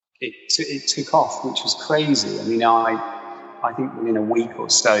it took off, which was crazy. I mean, I think within a week or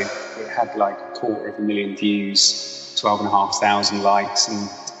so, it had like 250,000 views, 12,500 likes, and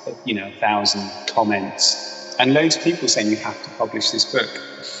 1,000 comments, and loads of people saying you have to publish this book.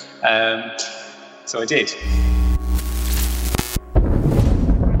 So I did.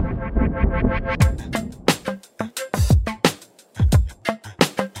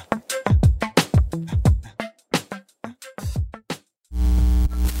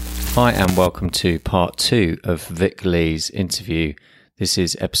 Hi and welcome to part 2 of Vic Lee's interview. This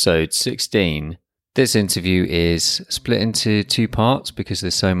is episode 16. This interview is split into 2 parts because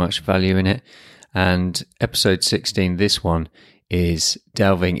there's so much value in it. And episode 16, this one, is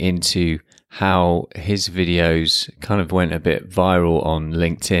delving into how his videos kind of went a bit viral on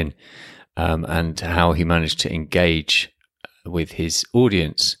LinkedIn, and how he managed to engage with his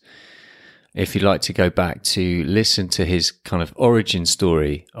audience. If you'd like to go back to listen to his kind of origin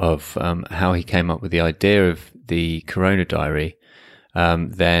story of how he came up with the idea of the Corona Diary,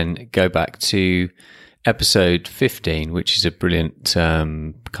 then go back to episode 15, which is a brilliant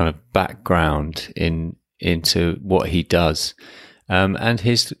kind of background into what he does and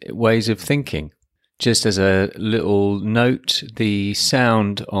his ways of thinking. Just as a little note, the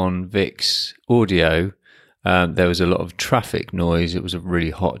sound on Vic's audio, there was a lot of traffic noise. It was a really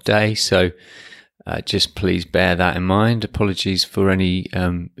hot day, so just please bear that in mind. Apologies for any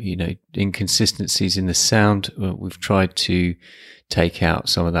inconsistencies in the sound. We've tried to take out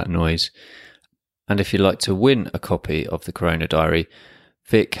some of that noise. And if you'd like to win a copy of the Corona Diary,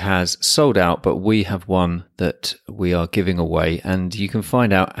 Vic has sold out, but we have one that we are giving away, and you can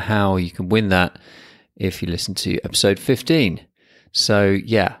find out how you can win that if you listen to episode 15. So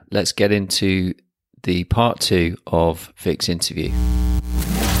yeah, let's get into the part 2 of Vic's interview.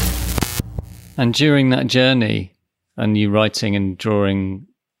 And during that journey and you writing and drawing,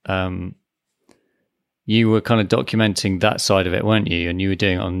 you were kind of documenting that side of it, weren't you? And you were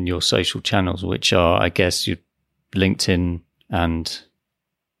doing it on your social channels, which are, I guess, your LinkedIn and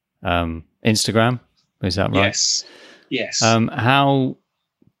Instagram. Is that right? Yes.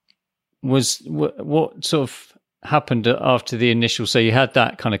 What sort of happened after the initial, so you had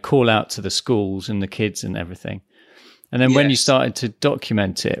that kind of call out to the schools and the kids and everything, and then when you started to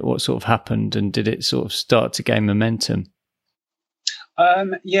document it, what sort of happened, and did it sort of start to gain momentum?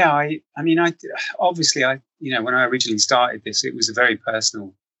 I obviously when I originally started this, it was a very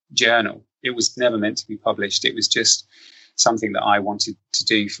personal journal. It was never meant to be published. It was just something that I wanted to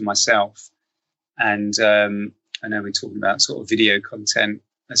do for myself. And I know we're talking about sort of video content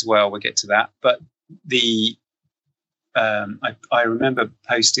as well. We'll get to that, but I remember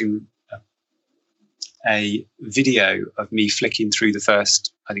posting a video of me flicking through the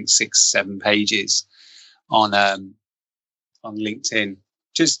first, I think, 6-7 pages on LinkedIn,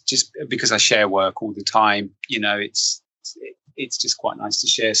 just because I share work all the time. It's just quite nice to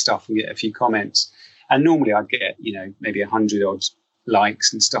share stuff and get a few comments. And normally I'd get maybe 100 odd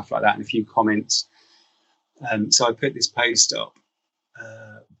likes and stuff like that, and a few comments. So I put this post up.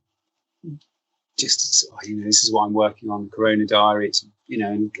 Just this is what I'm working on, Corona Diary. It's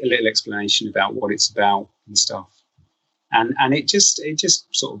and a little explanation about what it's about and stuff, and it just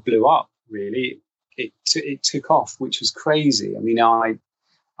sort of blew up. Really, it took off, which was crazy. I mean, I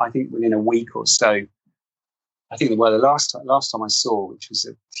think within a week or so, I think the last time I saw, which was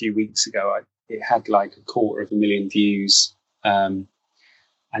a few weeks ago, it had like 250,000 views. I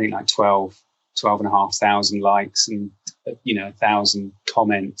think like 12,500 likes, and 1,000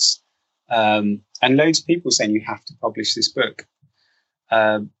 comments. And loads of people saying you have to publish this book,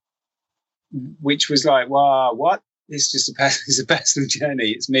 which was like, wow, what? It's just a personal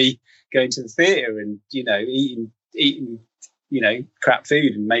journey. It's me going to the theatre and eating crap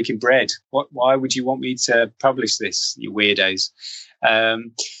food and making bread. Why would you want me to publish this, you weirdos?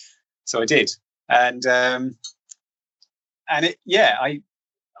 So I did, and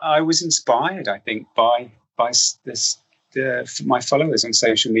I was inspired, I think, by this. My followers on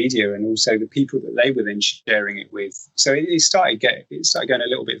social media, and also the people that they were then sharing it with. So it started going a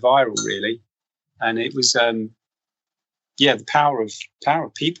little bit viral, really, and it was the power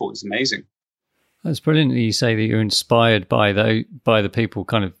of people is amazing. That's brilliant that you say that you're inspired by the people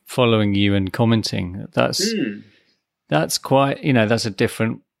kind of following you and commenting. That's quite that's a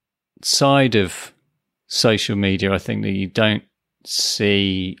different side of social media, I think, that you don't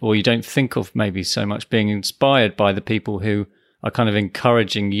see, or you don't think of maybe so much, being inspired by the people who are kind of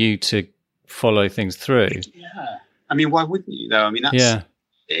encouraging you to follow things through. Yeah, I mean, why wouldn't you though? I mean,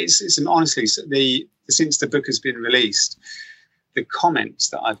 it's honestly, since the book has been released, the comments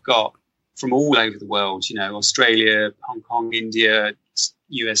that I've got from all over the world, Australia, Hong Kong, India,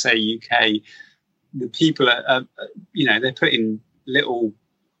 USA, UK, the people are they're putting little,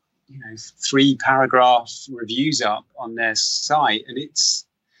 3-paragraph reviews up on their site, and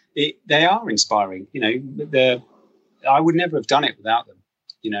they are inspiring. I would never have done it without them.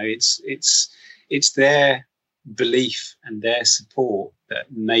 It's their belief and their support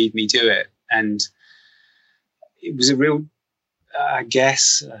that made me do it. And it was a real, I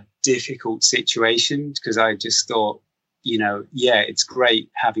guess, a difficult situation, because I just thought, it's great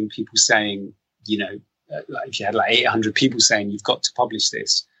having people saying, like if you had like 800 people saying you've got to publish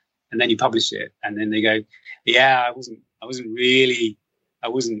this, and then you publish it, and then they go, yeah, I was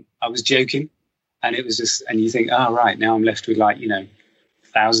joking. And it was just, and you think, oh, right, now I'm left with like,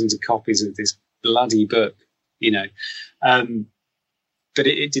 thousands of copies of this bloody book, but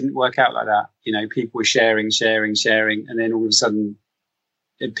it didn't work out like that. People were sharing, and then all of a sudden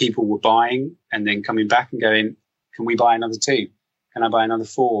people were buying and then coming back and going, can we buy another 2? Can I buy another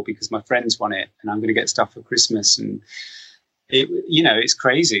 4? Because my friends want it and I'm going to get stuff for Christmas. And it's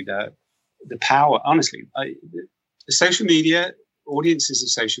crazy, the power, honestly. The social media, audiences of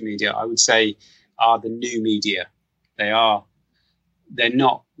social media, I would say, are the new media. They're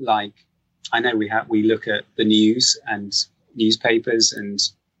not like, I know we look at the news and newspapers and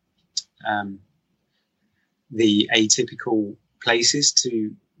the atypical places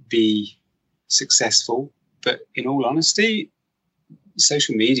to be successful, but in all honesty,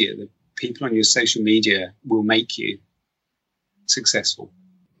 social media, the people on your social media will make you successful.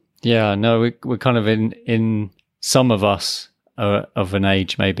 Yeah, no, we're kind of in some of us are of an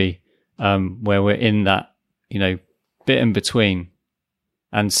age maybe where we're in that, bit in between,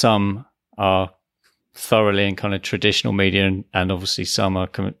 and some are thoroughly in kind of traditional media, and obviously some are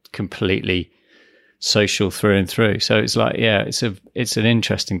completely social through and through. So it's like, yeah, it's an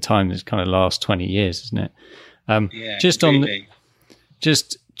interesting time. This kind of last 20 years, isn't it? Just really.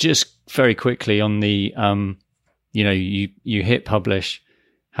 Just very quickly on the, you hit publish.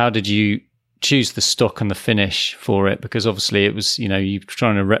 How did you choose the stock and the finish for it? Because obviously it was, you're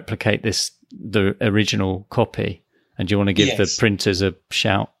trying to replicate the original copy, and you want to give the printers a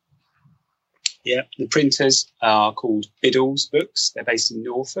shout. Yeah, the printers are called Biddles Books. They're based in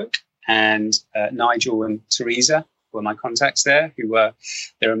Norfolk, and Nigel and Teresa were my contacts there,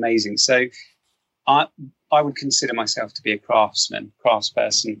 they're amazing. So I would consider myself to be a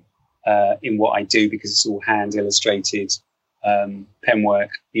craftsperson in what I do, because it's all hand illustrated, pen work,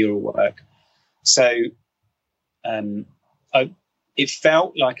 mural work. So it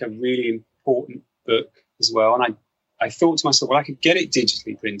felt like a really important book as well. And I thought to myself, well, I could get it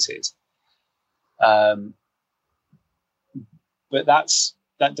digitally printed. But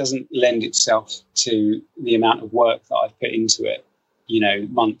that doesn't lend itself to the amount of work that I've put into it.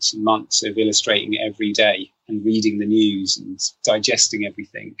 Months and months of illustrating every day and reading the news and digesting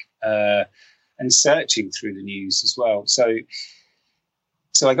everything, and searching through the news as well. So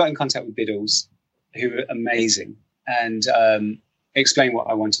I got in contact with Biddles, who were amazing, and explained what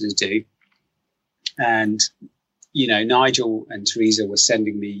I wanted to do. And Nigel and Teresa were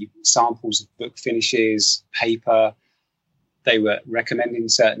sending me samples of book finishes, paper. They were recommending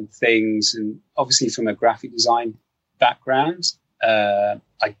certain things, and obviously from a graphic design background,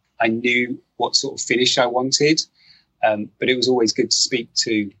 I knew what sort of finish I wanted, but it was always good to speak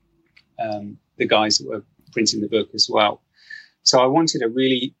to the guys that were printing the book as well. So I wanted a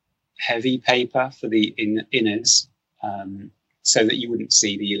really heavy paper for the inners, so that you wouldn't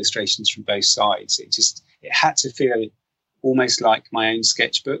see the illustrations from both sides. It had to feel almost like my own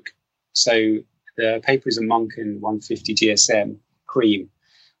sketchbook. So the paper is a Munken 150 GSM cream,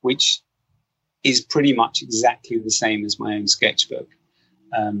 which is pretty much exactly the same as my own sketchbook.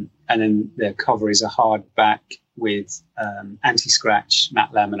 And then the cover is a hardback with anti-scratch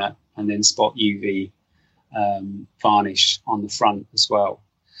matte laminate, and then spot UV varnish on the front as well.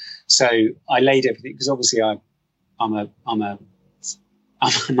 So I laid everything, because obviously I'm one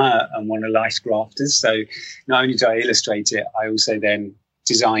of life's grafters. So not only did I illustrate it, I also then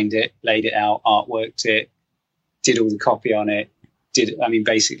designed it, laid it out, artworked it, did all the copy on it.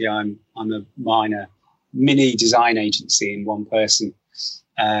 Basically I'm a minor mini design agency in one person,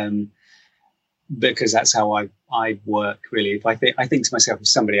 because that's how I work really. If I think to myself, if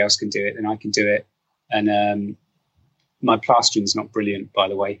somebody else can do it, then I can do it. And my plastering's not brilliant, by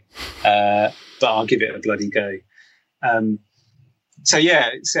the way, but I'll give it a bloody go. So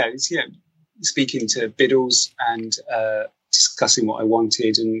speaking to Biddles and discussing what I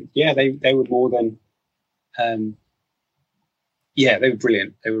wanted, and they were more than they were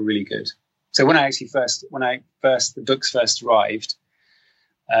brilliant. They were really good. So when the books first arrived,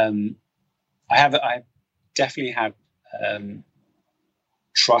 I definitely had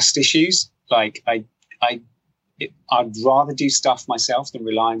trust issues. Like I'd rather do stuff myself than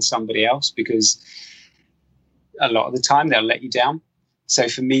rely on somebody else, because a lot of the time they'll let you down. So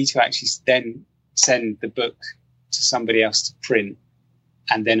for me to actually then send the book to somebody else to print,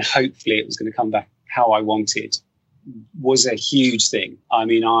 and then hopefully it was going to come back how I wanted, was a huge thing. I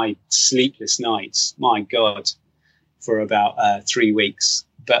mean, I sleepless nights, my God, for about 3 weeks.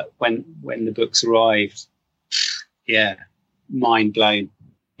 But when the books arrived, yeah, mind blown.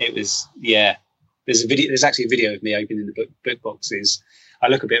 It was, yeah. There's actually a video of me opening the book boxes. I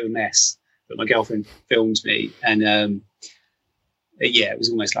look a bit of a mess, but my girlfriend filmed me, and yeah, it was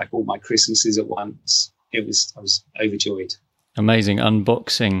almost like all my Christmases at once. I was overjoyed. Amazing,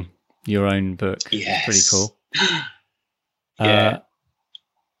 unboxing your own book. Yes. Pretty cool. Yeah.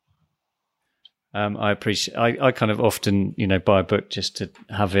 I appreciate. I kind of often, buy a book just to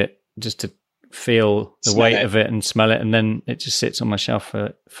have it, just to feel the weight of it and smell it, and then it just sits on my shelf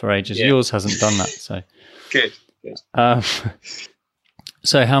for ages. Yeah. Yours hasn't done that, so good.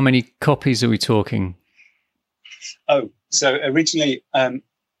 So how many copies are we talking? Oh, so originally, I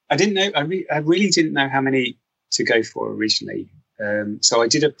didn't know. I really didn't know how many to go for originally. So I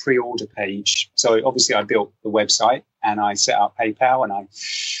did a pre-order page. So obviously I built the website, and I set up PayPal, and I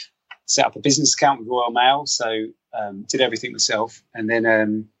set up a business account with Royal Mail. So did everything myself, and then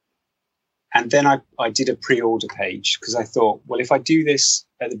I did a pre-order page, because I thought, well, if I do this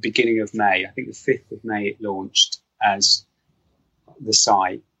at the beginning of May, I think the 5th of May it launched as the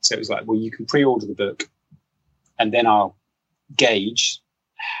site. So it was like, well, you can pre-order the book, and then I'll gauge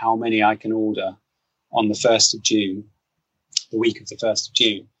how many I can order on the 1st of June, the week of the 1st of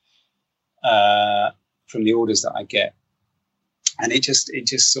June, from the orders that I get. And it just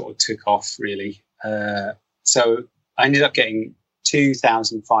sort of took off, really. So I ended up getting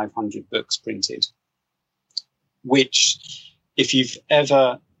 2,500 books printed, which, if you've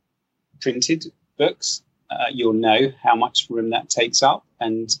ever printed books, you'll know how much room that takes up.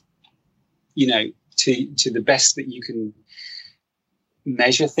 And, to the best that you can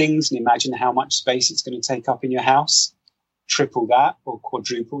measure things and imagine how much space it's going to take up in your house, triple that or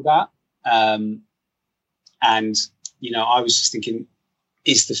quadruple that. And, I was just thinking,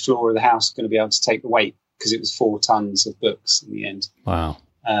 is the floor of the house going to be able to take the weight? Because it was 4 tons of books in the end. Wow.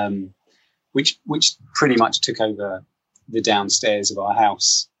 Which pretty much took over the downstairs of our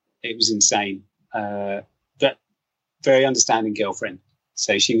house. It was insane. But very understanding girlfriend.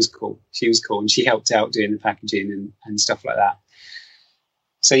 So she was cool. And she helped out doing the packaging and stuff like that.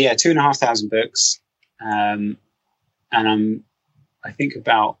 So yeah, 2,500 books. And I'm, I think,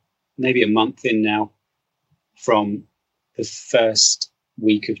 about maybe a month in now from the first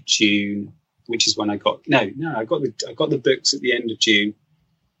week of June, which is when I got the books at the end of June.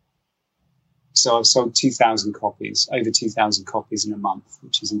 So I've sold 2,000 copies, over 2,000 copies in a month,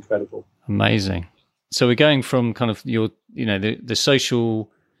 which is incredible. Amazing. So we're going from kind of your, the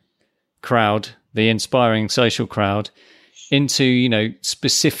social crowd, the inspiring social crowd, into,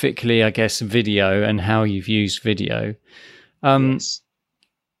 specifically, I guess, video and how you've used video. Yes.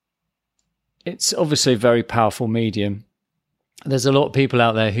 It's obviously a very powerful medium. There's a lot of people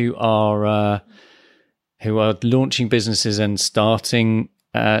out there who are launching businesses and starting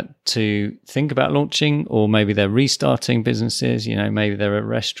to think about launching, or maybe they're restarting businesses. Maybe they're a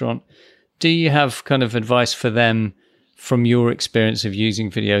restaurant. Do you have kind of advice for them from your experience of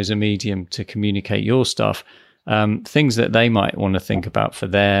using video as a medium to communicate your stuff? Things that they might want to think about for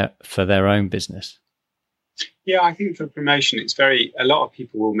their own business? Yeah, I think for promotion, a lot of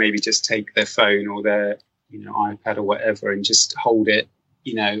people will maybe just take their phone or their iPad or whatever and just hold it,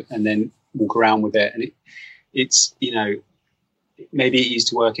 and then walk around with it. And it's maybe it used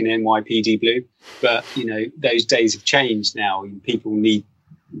to work in NYPD Blue, but those days have changed now. People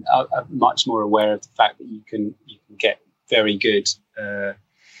are much more aware of the fact that you can get very good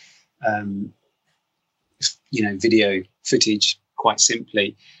video footage quite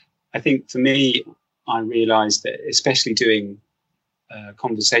simply. I think for me, I realized that especially doing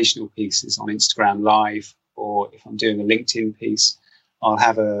conversational pieces on Instagram Live, or if I'm doing a LinkedIn piece, I'll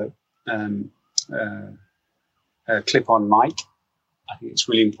have a clip-on mic. I think it's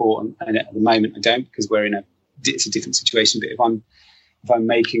really important, and at the moment I don't, because it's a different situation. But if I'm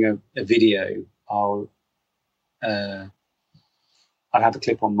making a video, I'll have a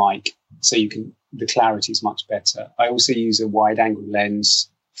clip-on mic, so the clarity is much better. I also use a wide-angle lens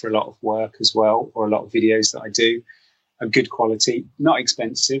for a lot of work as well, or a lot of videos that I do. A good quality, not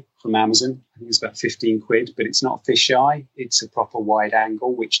expensive, from Amazon. I think it's about 15 quid, but it's not fisheye. It's a proper wide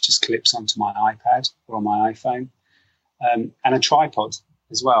angle, which just clips onto my iPad or on my iPhone. And a tripod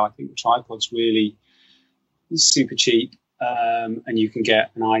as well. I think the tripod's really super cheap. and you can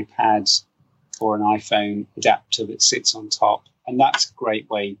get an iPad or an iPhone adapter that sits on top, and that's a great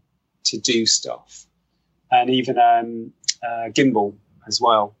way to do stuff. And even gimbal as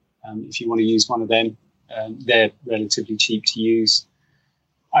well. If you want to use one of them, they're relatively cheap to use.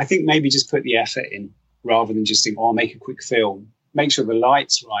 I think maybe just put the effort in rather than just think, oh, I'll make a quick film. Make sure the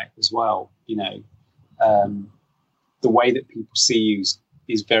light's right as well. You know, the way that people see you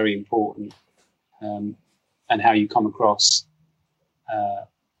is very important, and how you come across.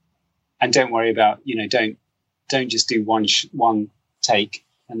 And don't worry about, you know, don't just do one take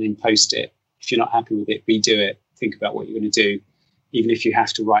and then post it. If you're not happy with it, redo it. Think about what you're going to do. Even if you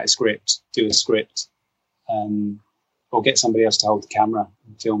have to write a script, do a script, or get somebody else to hold the camera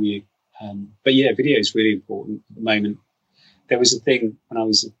and film you. But yeah, video is really important at the moment. There was a thing when I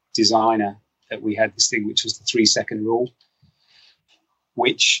was a designer that we had this thing, which was the 3-second rule,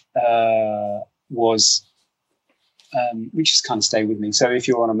 which just kind of stayed with me. So if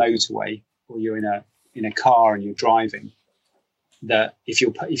you're on a motorway or you're in a car and you're driving, that if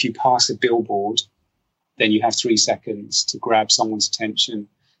you pass a billboard, then you have 3 seconds to grab someone's attention,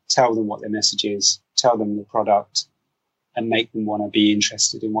 tell them what their message is, tell them the product, and make them want to be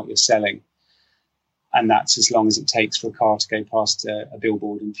interested in what you're selling. And that's as long as it takes for a car to go past a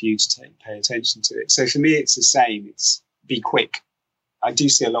billboard and for you to pay attention to it. So for me, it's the same. It's be quick. I do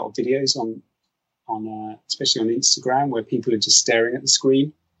see a lot of videos on especially on Instagram, where people are just staring at the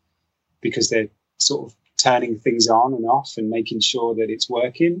screen because they're sort of turning things on and off and making sure that it's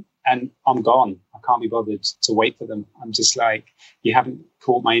working. And I'm gone. I can't be bothered to wait for them. I'm just like, you haven't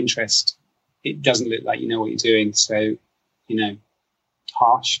caught my interest. It doesn't look like you know what you're doing. So, you know,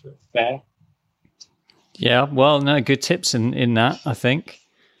 harsh but fair. Yeah, well, no, good tips in that, I think.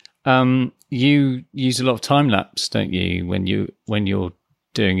 You use a lot of time lapse, don't you, when you're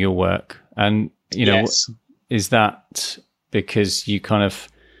doing your work? And you know, yes. Is that because you kind of,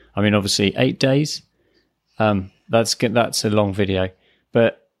 I mean, obviously 8 days, that's a long video,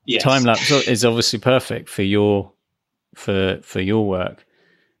 but yes. Time lapse is obviously perfect for your work.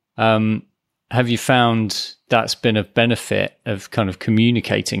 Have you found that's been a benefit of kind of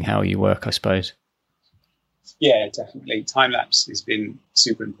communicating how you work, I suppose? Yeah, definitely. Time lapse has been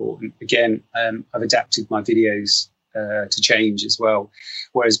super important. Again, I've adapted my videos to change as well.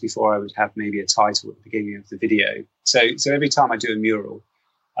 Whereas before I would have maybe a title at the beginning of the video. So every time I do a mural,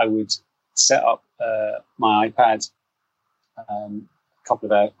 I would set up my iPad, a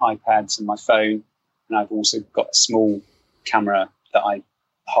couple of iPads and my phone. And I've also got a small camera that I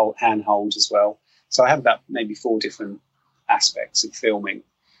handhold as well. So I have about maybe 4 different aspects of filming,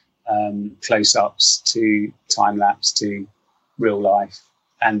 close-ups to time-lapse to real life.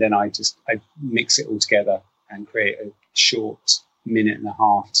 And then I mix it all together and create a short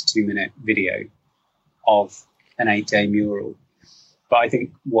 1.5 to 2 minute video of an 8-day mural. But I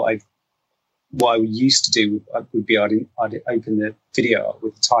think what I used to do would be I'd open the video up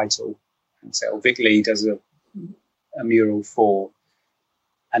with the title and say, Vic Lee does a mural for,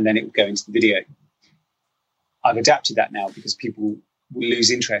 and then it would go into the video. I've adapted that now because people will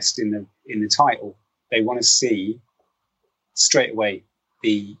lose interest in the title. They want to see straight away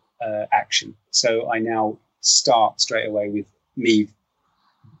the action. So I now start straight away with me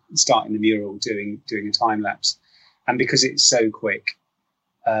starting the mural, doing a time lapse, and because it's so quick,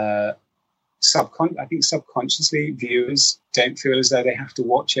 I think subconsciously viewers don't feel as though they have to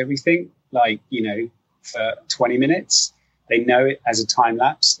watch everything, like, you know, for 20 minutes. They know it as a time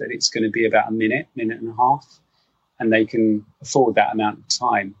lapse that it's going to be about a minute and a half, and they can afford that amount of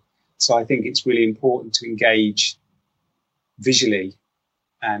time. So I think it's really important to engage visually,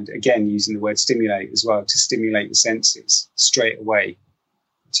 and again, using the word stimulate as well, to stimulate the senses straight away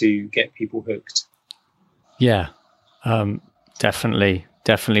to get people hooked. Yeah, definitely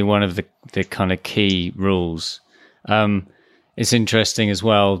one of the kind of key rules. It's interesting as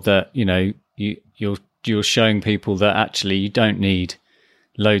well that, you know, you're showing people that actually you don't need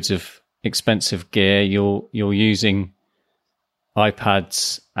loads of expensive gear. You're using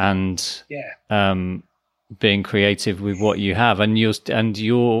iPads and being creative with what you have, and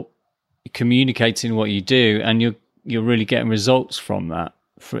you're communicating what you do, and you're really getting results from that.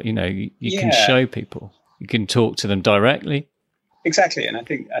 You know, you can show people, you can talk to them directly. Exactly, and I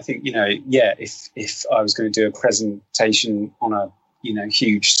think you know, if I was going to do a presentation on a, you know,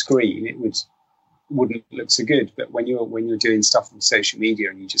 huge screen, it wouldn't look so good. But when you're doing stuff on social media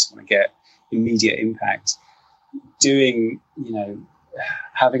and you just want to get immediate impact, doing, you know,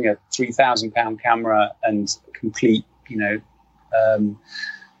 having a £3,000 camera and complete, you know,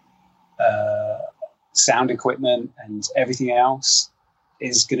 sound equipment and everything else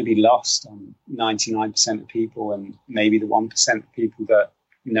is going to be lost on 99% of people, and maybe the 1% of people that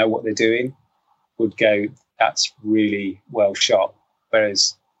know what they're doing would go, that's really well shot.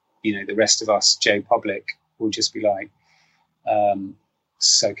 Whereas, the rest of us, Joe Public, will just be like,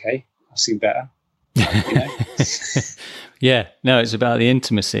 it's okay, I've seen better. Yeah, no, it's about the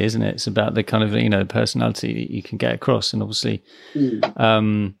intimacy, isn't it? It's about the kind of, the personality that you can get across. And obviously,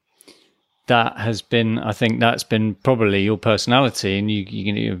 that has been, I think that's been probably your personality, and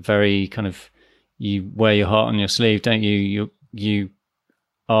you're very kind of, you wear your heart on your sleeve, don't you? You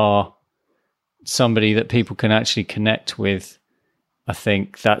are somebody that people can actually connect with. I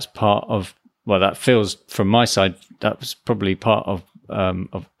think that's part of, that feels from my side, that was probably part of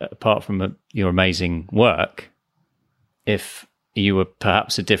apart from your amazing work. If you were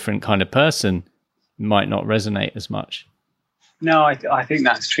perhaps a different kind of person, might not resonate as much. No, I think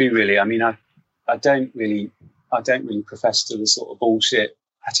that's true. Really, I mean, I don't really profess to the sort of bullshit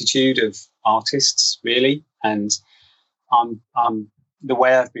attitude of artists, really. And I'm the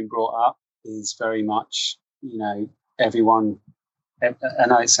way I've been brought up is very much, everyone. I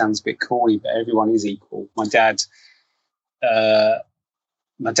know it sounds a bit corny, but everyone is equal. My dad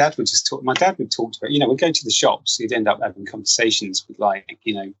would talk to it. We'd go to the shops. He'd end up having conversations with,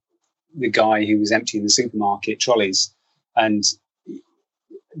 the guy who was emptying the supermarket trolleys. And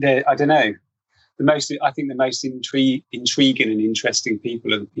I don't know, the most intriguing and interesting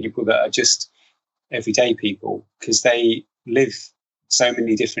people are the people that are just everyday people, because they live so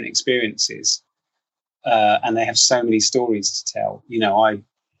many different experiences, and they have so many stories to tell.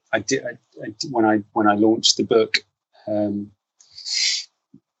 I did when I launched the book.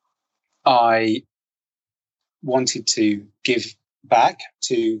 I wanted to give back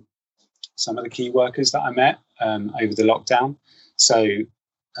to some of the key workers that I met over the lockdown. So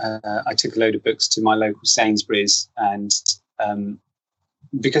I took a load of books to my local Sainsbury's, and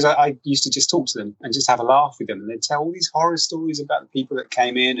because I used to just talk to them and just have a laugh with them, and they'd tell all these horror stories about the people that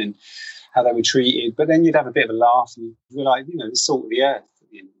came in and how they were treated. But then you'd have a bit of a laugh, and you'd be like, the salt of the earth at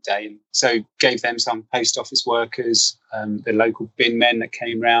the end of the day. And so gave them some post office workers, the local bin men that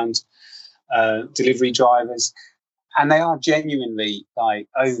came round, delivery drivers, and they are genuinely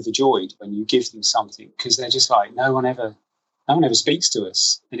overjoyed when you give them something, because they're just like, no one ever speaks to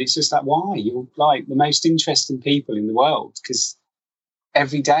us. And it's just like, why? You're like the most interesting people in the world, because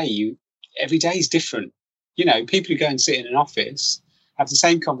every day is different. People who go and sit in an office have the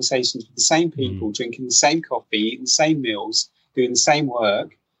same conversations with the same people, drinking the same coffee, eating the same meals, doing the same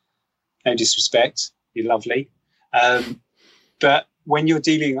work. No disrespect, you're lovely. But when you're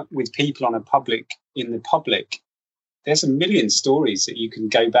dealing with people in the public, there's a million stories that you can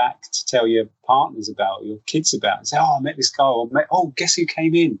go back to tell your partners about, your kids about, and say, I met this guy, or guess who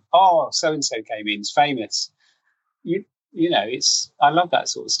came in? Oh, so-and-so came in, it's famous. I love that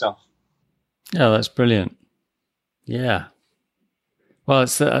sort of stuff. Oh, that's brilliant. Yeah. Well,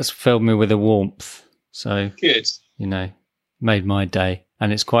 that's filled me with a warmth. So good. Made my day,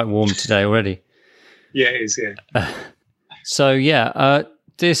 and it's quite warm today already. Yeah, it is. Yeah.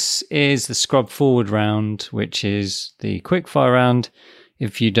 This is the Scrub Forward round, which is the quickfire round.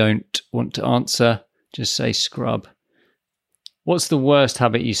 If you don't want to answer, just say scrub. What's the worst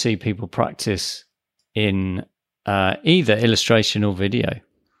habit you see people practice in either illustration or video?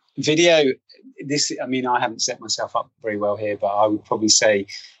 Video. I haven't set myself up very well here, but I would probably say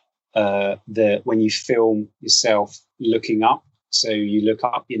when you film yourself looking up, so you look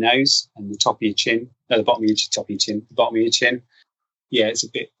up your nose and the top of your chin, the bottom of your chin. Yeah, it's a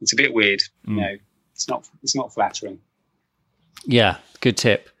bit weird. It's not flattering. Yeah, good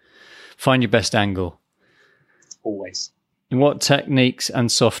tip. Find your best angle. Always. And what techniques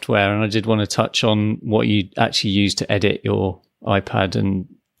and software? And I did want to touch on what you actually use to edit your iPad and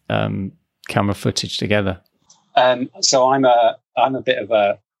camera footage together. So I'm a bit of a,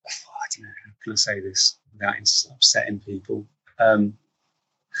 I don't know, how can I say this without upsetting people?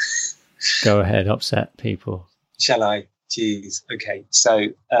 Go ahead, upset people. Shall I? Jeez. Okay. So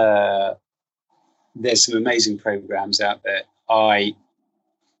there's some amazing programs out there.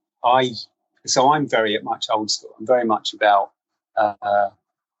 So I'm very much old school. I'm very much about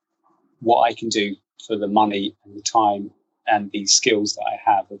what I can do for the money and the time and the skills that I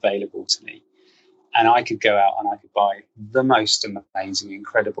have available to me. And I could go out and I could buy the most amazing,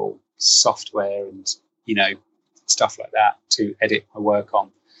 incredible software and, stuff like that to edit my work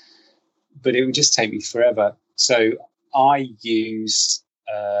on. But it would just take me forever. So I use,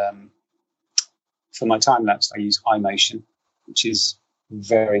 for my time lapse, I use iMotion, which is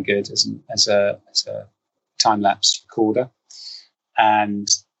very good as a time lapse recorder. And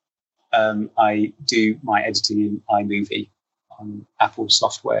I do my editing in iMovie on Apple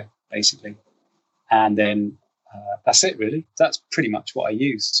software, basically. And then that's it, really. That's pretty much what I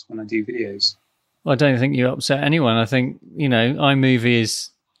use when I do videos. I don't think you upset anyone. I think, iMovie is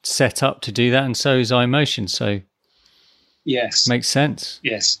set up to do that, and so is iMotion. So yes, makes sense.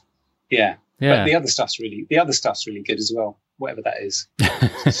 Yes, yeah. But the other stuff's really good as well, whatever that is.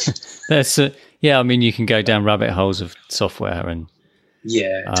 I mean, you can go down rabbit holes of software, and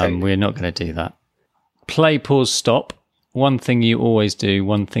totally. We're not going to do that. Play, pause, stop. One thing you always do,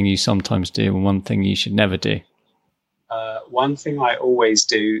 one thing you sometimes do, and one thing you should never do. One thing I always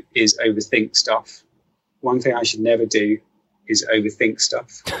do is overthink stuff. One thing I should never do is overthink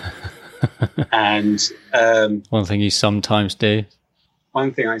stuff. And one thing you sometimes do.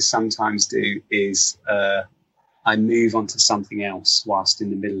 One thing I sometimes do is I move on to something else whilst in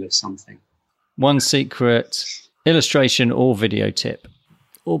the middle of something. One secret illustration or video tip,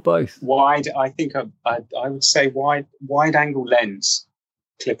 or both. Wide. I think I would say wide angle lens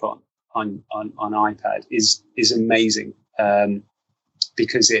clip on iPad is amazing.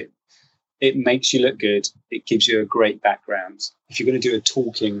 Because it makes you look good. It gives you a great background. If you're going to do a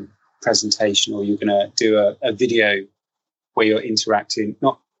talking presentation, or you're going to do a video where you're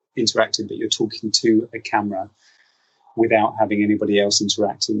not interacting, but you're talking to a camera without having anybody else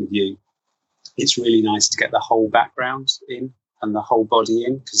interacting with you, it's really nice to get the whole background in and the whole body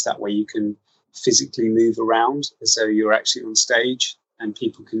in, because that way you can physically move around as though you're actually on stage, and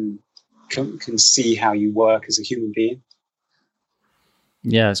people can see how you work as a human being.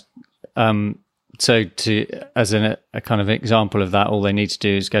 Yes. So as a kind of example of that, all they need to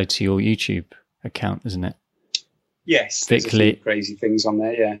do is go to your YouTube account, isn't it? Yes. Vic Lee. Crazy things on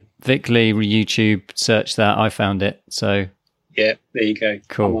there, yeah. Vic Lee, YouTube, search that. I found it. So yeah, there you go.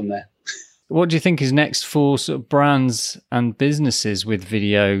 Cool. I'm on there. What do you think is next for sort of brands and businesses with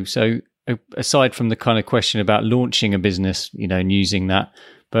video? So aside from the kind of question about launching a business, and using that,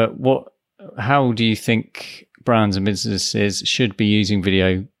 but how do you think brands and businesses should be using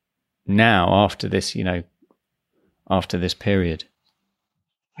video now after this, after this period?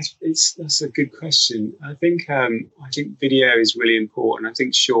 That's a good question. I think video is really important. I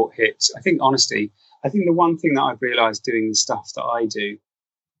think short hits. I think honesty. I think the one thing that I've realised doing the stuff that I do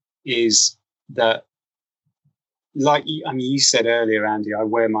is that, you said earlier, Andy, I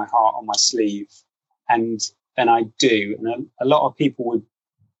wear my heart on my sleeve, and I do, and a lot of people would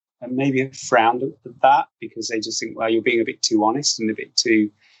maybe have frowned at that because they just think, well, you're being a bit too honest and a bit too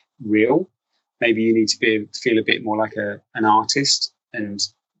real. Maybe you need to feel a bit more like an artist and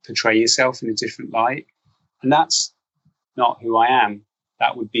portray yourself in a different light. And that's not who I am.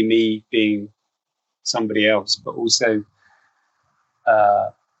 That would be me being somebody else. But also,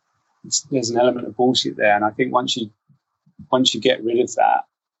 there's an element of bullshit there. And I think once you get rid of that,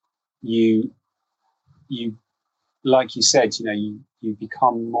 you like you said, you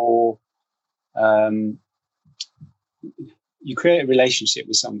become more, you create a relationship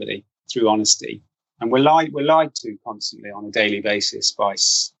with somebody through honesty. And we're lied to constantly on a daily basis by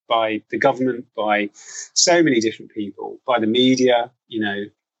the government, by so many different people, by the media,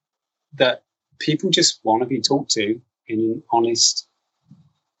 that people just want to be talked to in an honest,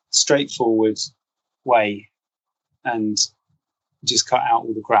 straightforward way, and just cut out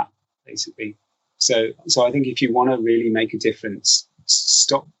all the crap, basically. So I think if you want to really make a difference,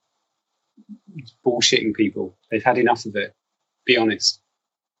 stop bullshitting people. They've had enough of it. Be honest.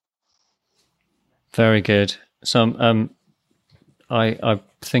 Very good. So I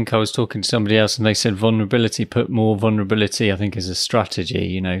think I was talking to somebody else and they said vulnerability, put more vulnerability, I think, is a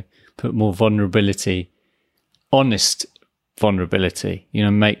strategy, put more vulnerability, honest vulnerability,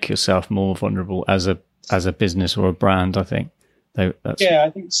 make yourself more vulnerable as a business or a brand, I think. Yeah,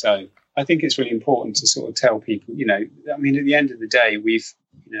 I think so. I think it's really important to sort of tell people, at the end of the day, we've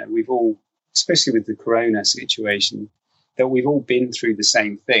all, especially with the corona situation, that we've all been through the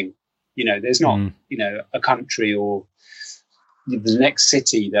same thing. There's not, a country or the next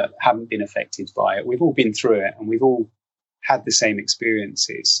city that haven't been affected by it. We've all been through it and we've all had the same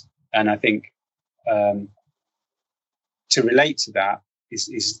experiences. And I think to relate to that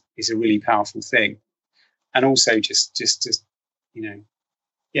is a really powerful thing. And also just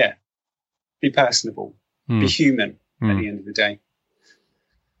be personable, be human at the end of the day.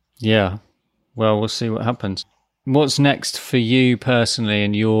 Yeah. Well, we'll see what happens. What's next for you personally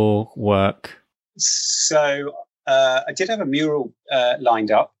in your work? So I did have a mural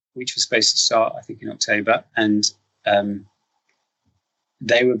lined up, which was supposed to start, I think, in October. And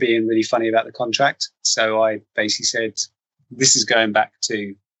they were being really funny about the contract. So I basically said, this is going back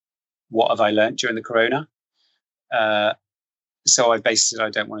to what have I learned during the corona. So I basically said, I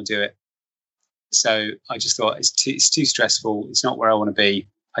don't want to do it. So I just thought it's too stressful. It's not where I want to be.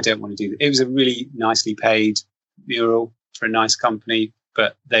 I don't want to do that. It was a really nicely paid mural for a nice company,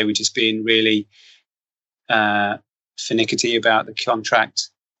 but they were just being really finicky about the contract.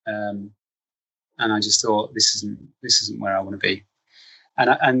 And I just thought this isn't where I want to be.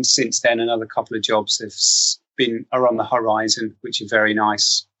 And since then, another couple of jobs are on the horizon, which are very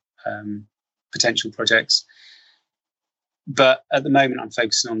nice potential projects. But at the moment, I'm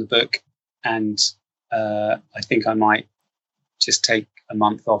focusing on the book, and I think I might just take a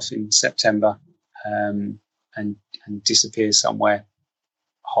month off in September and disappear somewhere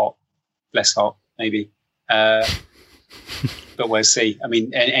hot, less hot, maybe. But we'll see. I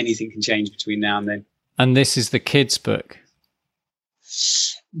mean, anything can change between now and then. And this is the kids' book.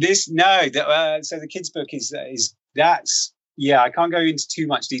 So the kids' book is I can't go into too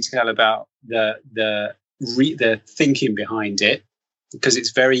much detail about the thinking behind it because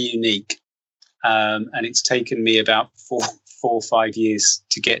it's very unique, and it's taken me about 4 or 5 years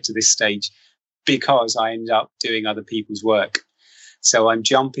to get to this stage because I ended up doing other people's work. So I'm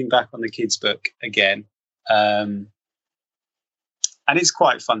jumping back on the kids' book again, and it's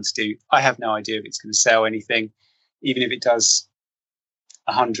quite fun to do. I have no idea if it's going to sell anything, even if it does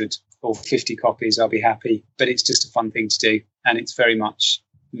 100 or 50 copies, I'll be happy. But it's just a fun thing to do, and it's very much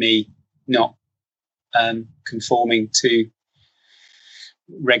me not conforming to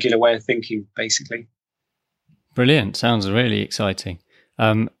regular way of thinking, basically. Brilliant! Sounds really exciting.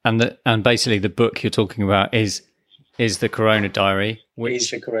 And basically, the book you're talking about is the Corona Diary. Which is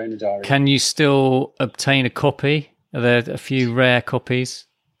the Corona Diary. Can you still obtain a copy? Are there a few rare copies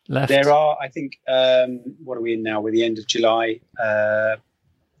left? There are. I think. What are we in now? We're the end of July.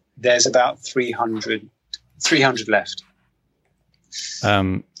 There's about 300 left.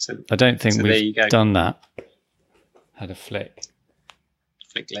 I don't think we've done that. Had a flick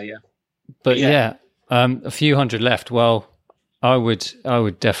later. But yeah, a few hundred left. Well, I would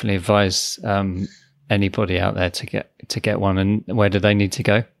definitely advise anybody out there to get one. And where do they need to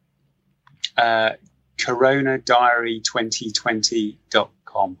go?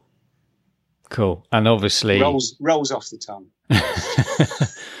 coronadiary2020.com. Cool. And obviously rolls off the tongue.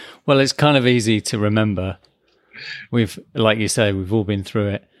 Well, it's kind of easy to remember. Like you say, we've all been through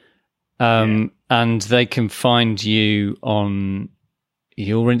it. And they can find you on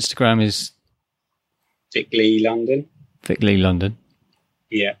your Instagram is Vic Lee London. Vic Lee London.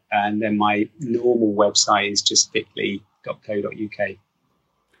 Yeah. And then my normal website is just viclee.co.uk.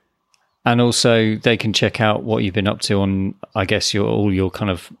 And also they can check out what you've been up to on, I guess, all your kind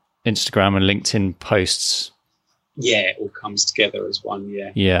of Instagram and LinkedIn posts. Yeah, it all comes together as one.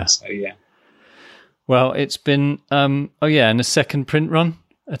 Yeah. Yeah. So, yeah. Well, it's been, and a second print run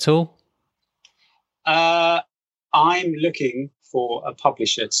at all? I'm looking for a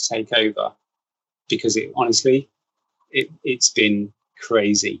publisher to take over because it's been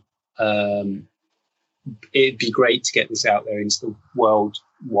crazy. It'd be great to get this out there into the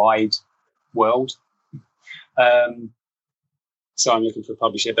wide world. So I'm looking for a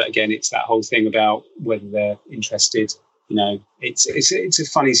publisher, but again, it's that whole thing about whether they're interested. You know, it's a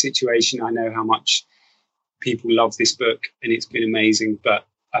funny situation. I know how much people love this book, and it's been amazing. But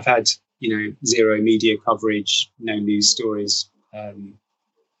I've had zero media coverage, no news stories.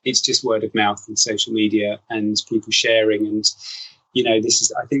 It's just word of mouth and social media and people sharing. And I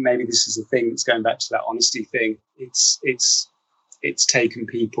think maybe this is the thing that's going back to that honesty thing. It's taken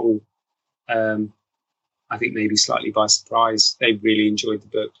people. I think maybe slightly by surprise. They really enjoyed the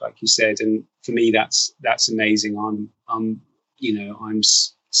book, like you said, and for me, that's amazing. I'm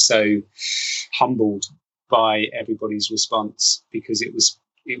so humbled by everybody's response because it is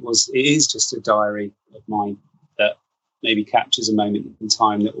just a diary of mine that maybe captures a moment in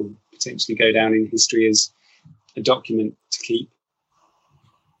time that will potentially go down in history as a document to keep.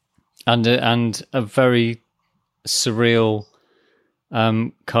 And a very surreal,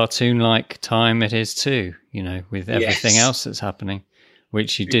 cartoon-like time it is too. With everything else that's happening,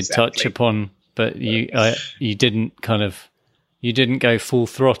 which you did touch upon, but you didn't go full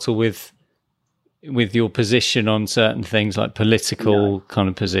throttle with your position on certain things like political kind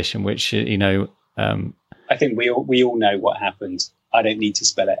of position, which I think we all know what happened. I don't need to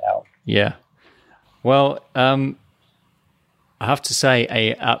spell it out. Yeah. Well, I have to say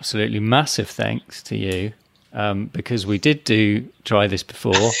a absolutely massive thanks to you because we did try this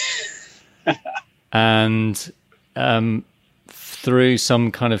before. And through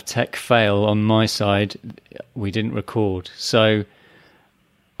some kind of tech fail on my side, we didn't record. So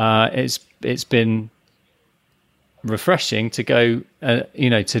it's been refreshing to go,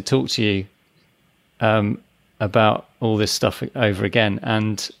 to talk to you about all this stuff over again.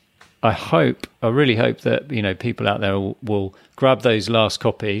 And I really hope that, you know, people out there will grab those last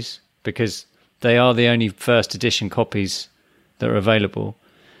copies, because they are the only first edition copies that are available.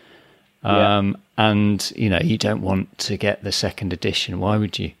 And, you know, you don't want to get the second edition. Why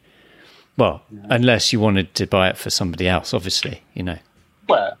would you? Well, unless you wanted to buy it for somebody else, obviously, you know.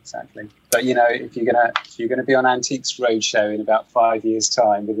 Well, exactly. But, you know, if you're gonna be on Antiques Roadshow in about 5 years'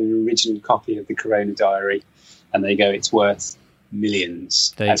 time with an original copy of the Corona Diary, and they go, it's worth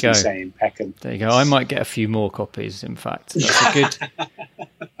millions, there you as go. we say in Peckham. There you go. I might get a few more copies, in fact. That's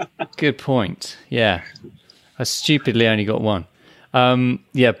a good point. Yeah. I stupidly only got one.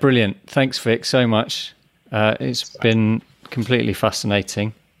 Yeah, brilliant. Thanks, Vic, so much. It's been completely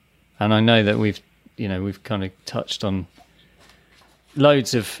fascinating. And I know that we've kind of touched on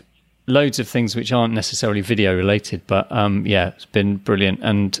loads of things which aren't necessarily video related, but yeah, it's been brilliant.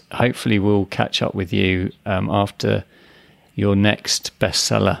 And hopefully we'll catch up with you after your next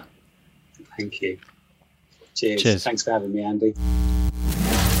bestseller. Thank you. Cheers. Thanks for having me, Andy.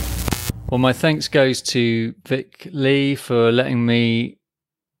 Well, my thanks goes to Vic Lee for letting me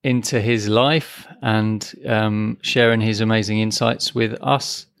into his life and sharing his amazing insights with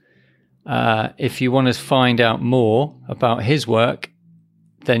us. If you want to find out more about his work,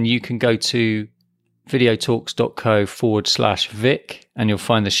 then you can go to videotalks.co/Vic, and you'll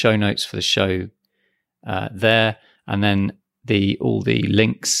find the show notes for the show there. And then all the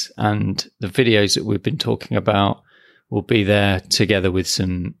links and the videos that we've been talking about will be there, together with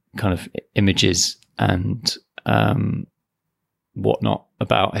some kind of images and whatnot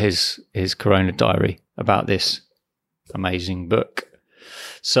about his Corona Diary, about this amazing book.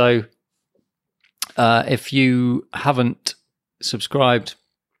 So if you haven't subscribed,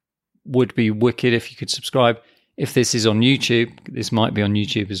 would be wicked if you could subscribe. If this is on YouTube, this might be on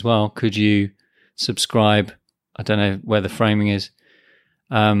YouTube as well. Could you subscribe? I don't know where the framing is.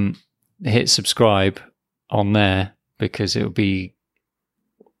 Hit subscribe on there, because it would be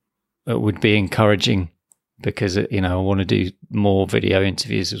encouraging, because, you know, I want to do more video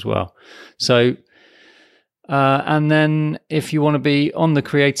interviews as well. So, and then if you want to be on the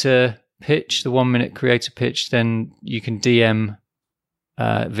creator pitch, the 1 minute creator pitch, then you can DM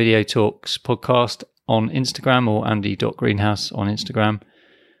Video Talks podcast on Instagram, or Andy.Greenhouse on Instagram.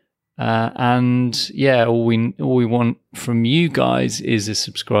 And yeah, all we want from you guys is a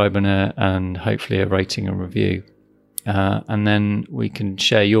subscribe and hopefully a rating and review. And then we can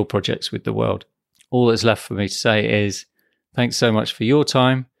share your projects with the world. All that's left for me to say is thanks so much for your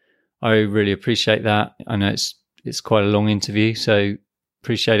time. I really appreciate that. I know it's quite a long interview, so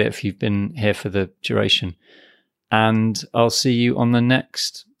appreciate it if you've been here for the duration. And I'll see you on the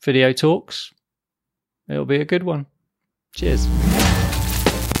next Video Talks. It'll be a good one. Cheers.